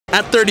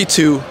At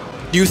 32,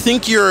 do you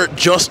think you're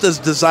just as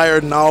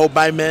desired now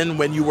by men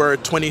when you were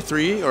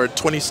 23 or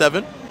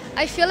 27?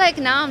 I feel like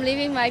now I'm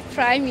living my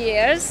prime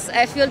years.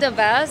 I feel the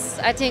best.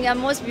 I think I'm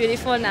most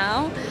beautiful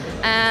now.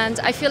 And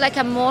I feel like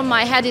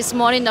my head is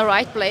more in the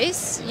right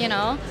place,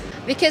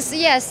 Because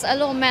yes, a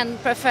lot of men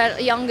prefer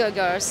younger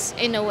girls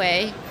in a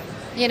way,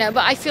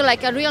 but I feel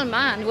like a real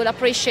man would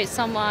appreciate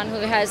someone who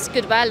has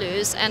good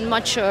values and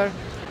mature.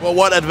 Well,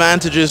 what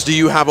advantages do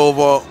you have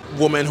over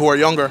women who are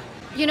younger?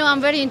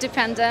 I'm very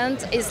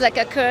independent. It's like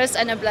a curse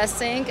and a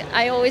blessing.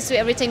 I always do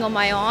everything on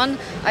my own.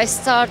 I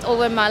start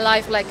over my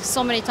life like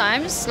so many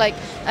times. Like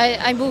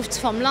I moved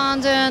from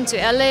London to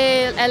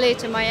LA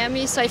to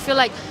Miami. So I feel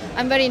like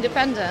I'm very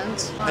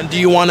independent. And do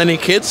you want any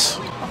kids?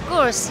 Of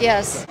course,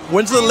 yes.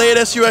 When's the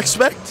latest you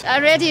expect?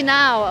 I'm ready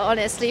now,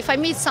 honestly. If I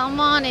meet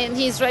someone and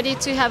he's ready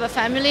to have a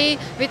family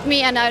with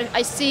me and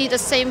I see the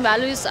same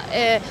values,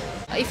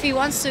 if he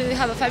wants to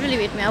have a family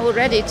with me, I'm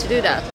ready to do that.